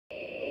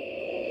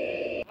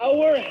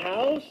Our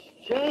house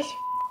just...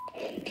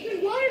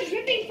 The water's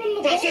dripping from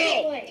the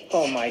wall.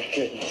 Oh my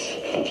goodness.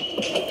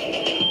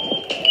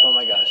 Oh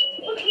my gosh.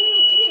 Oh, come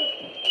here.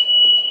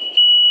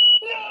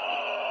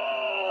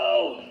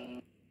 No!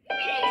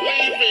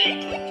 Leaving!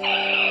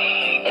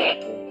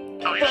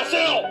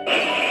 Brasil!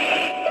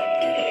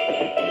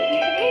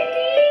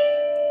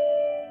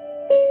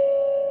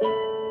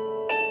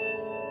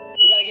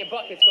 We gotta get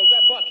buckets. Go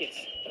grab buckets.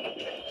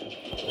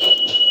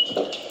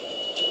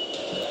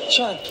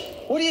 Sean,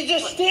 what are you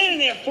just standing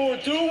there for,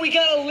 dude? We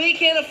got a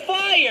leak and a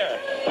fire.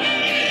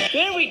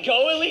 There we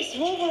go. At least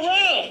move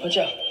around. Watch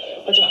out.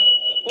 Watch out.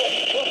 Whoa.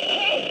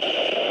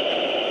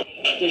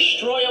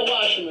 Destroy a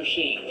washing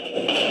machine. I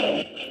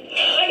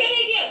got an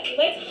idea.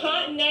 Let's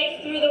hot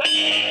knife through the...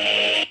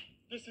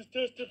 This is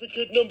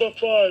testificate number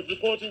 5,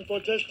 reporting for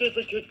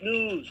testificate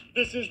news.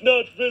 This is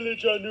not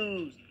villager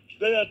news.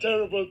 They are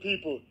terrible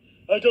people.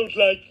 I don't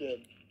like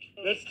them.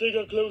 Let's take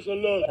a closer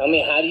look. I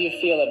mean, how do you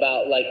feel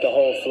about, like, the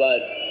whole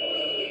flood?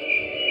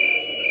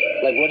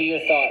 Like, what are your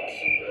thoughts?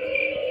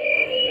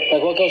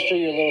 Like, what goes through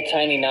your little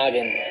tiny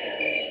noggin?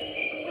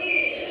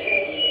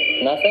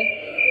 Nothing?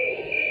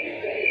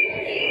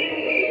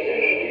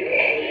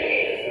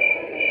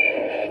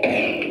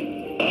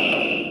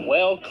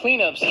 Well,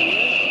 cleanup's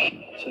here.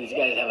 So these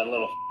guys have a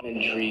little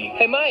intrigue.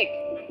 Hey, Mike!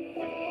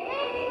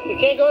 You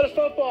can't go to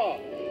football.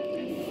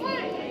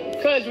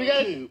 Cuz we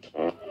gotta...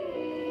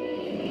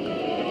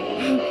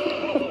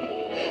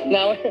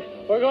 Now,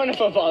 we're going to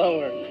football, don't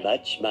worry.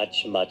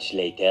 Much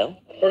later.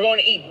 We're going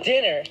to eat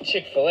dinner at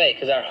Chick-fil-A,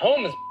 because our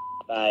home is...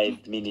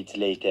 5 minutes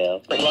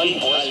later. Run,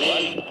 Forrest,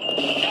 run.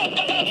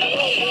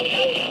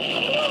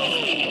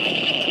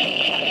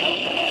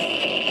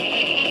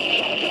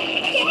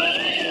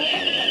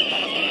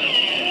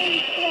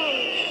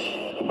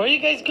 Where are you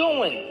guys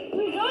going?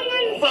 We're going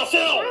on the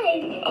Brasil!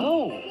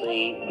 Oh.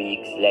 3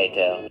 weeks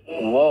later.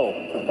 Whoa.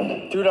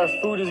 Dude, our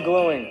food is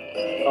glowing.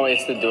 Oh,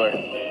 it's the door.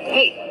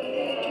 Hey.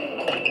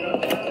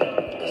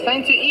 It's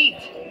time to eat.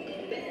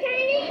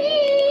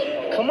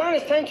 Come on,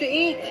 it's time to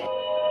eat.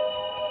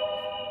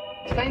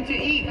 It's time to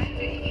eat.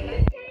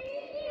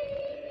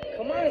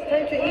 Come on, it's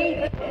time to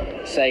eat.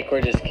 Psych,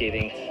 we're just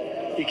kidding.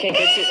 You can't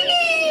get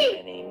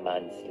it. Many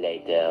months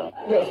later.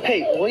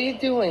 Hey, what are you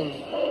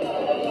doing?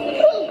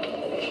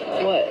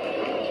 What?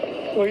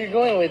 Where are you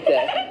going with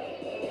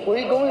that? Where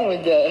are you going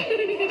with that?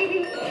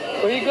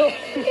 Where are you going?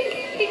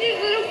 He's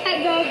just little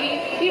pet doggy.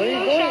 Where are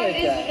you going with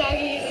is that? the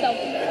doggy himself.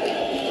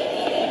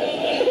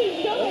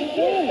 What are you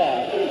doing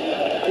that?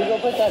 You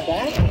gonna put that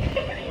back?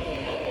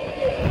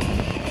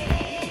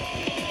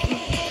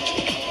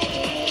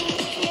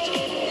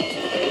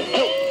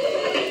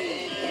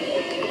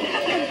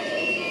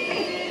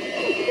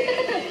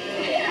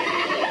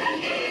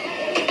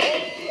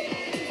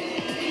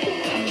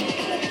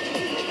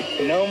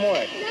 No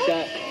more.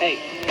 Sean, hey.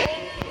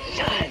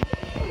 Sean.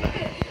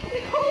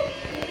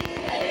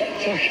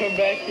 Sean, come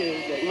back here.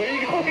 Where are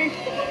you going?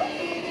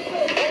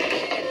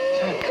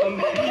 Sean, come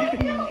back.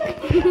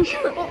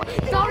 Sean.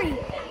 Sorry.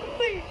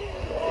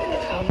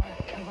 Come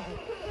on.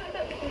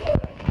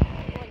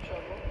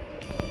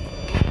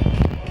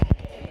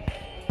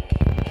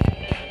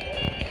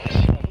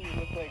 Sean, you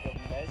look like a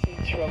messy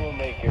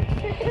troublemaker.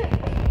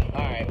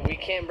 Alright, we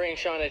can't bring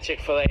Sean to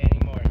Chick-fil-A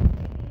anymore.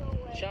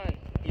 Sean,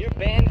 you're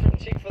banned from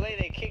Chick-fil-A.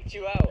 They kicked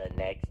you out. The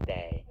next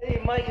day. Hey,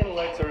 Mike and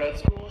Lex are at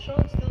school.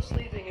 Sean's still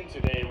sleeping, and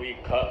today we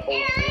cut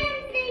open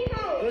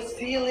the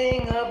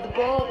ceiling of the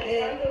ball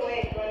pit.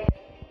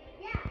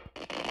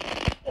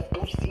 Let's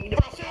go see the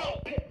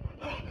ball pit.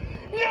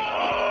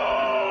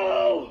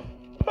 No!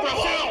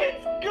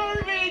 It's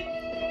garbage!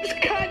 There's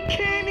cotton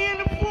candy on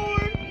the floor,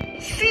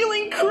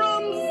 ceiling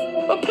crumbs,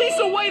 a piece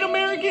of white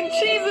American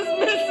cheese is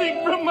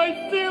missing from my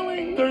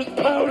ceiling. There's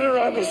powder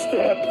on the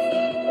steps.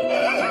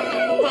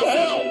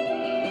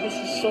 This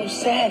is so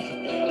sad.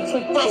 It's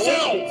like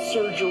toilet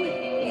surgery.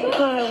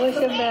 Hi, what's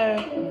the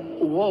matter?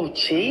 Whoa,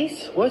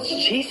 Chase? What's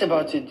Chase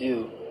about to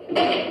do?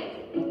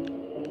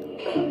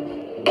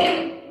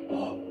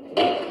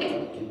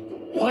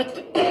 What?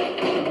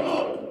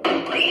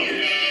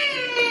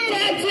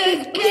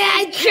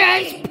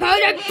 Just put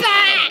it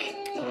back.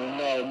 Oh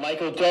no,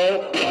 Michael,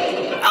 don't.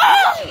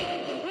 Oh!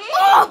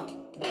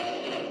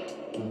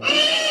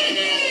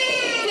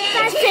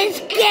 That's his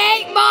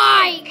gate,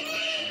 Mike.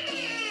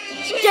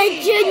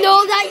 Did you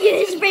know that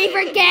is his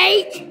favorite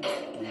gate?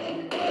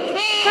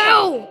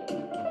 Oh!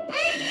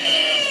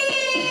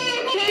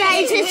 That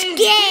is his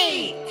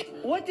gate.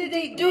 What did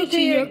they do To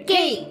your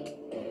gate.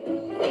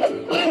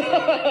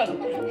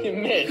 You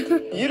missed.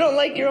 You don't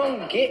like your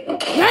own gate.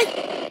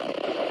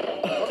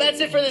 Well, that's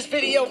it for this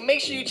video.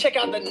 Make sure you check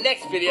out the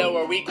next video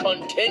where we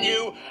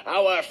continue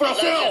our flood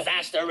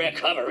disaster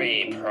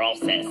recovery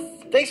process.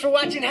 Thanks for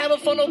watching. Have a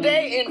fun all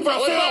day and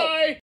bye.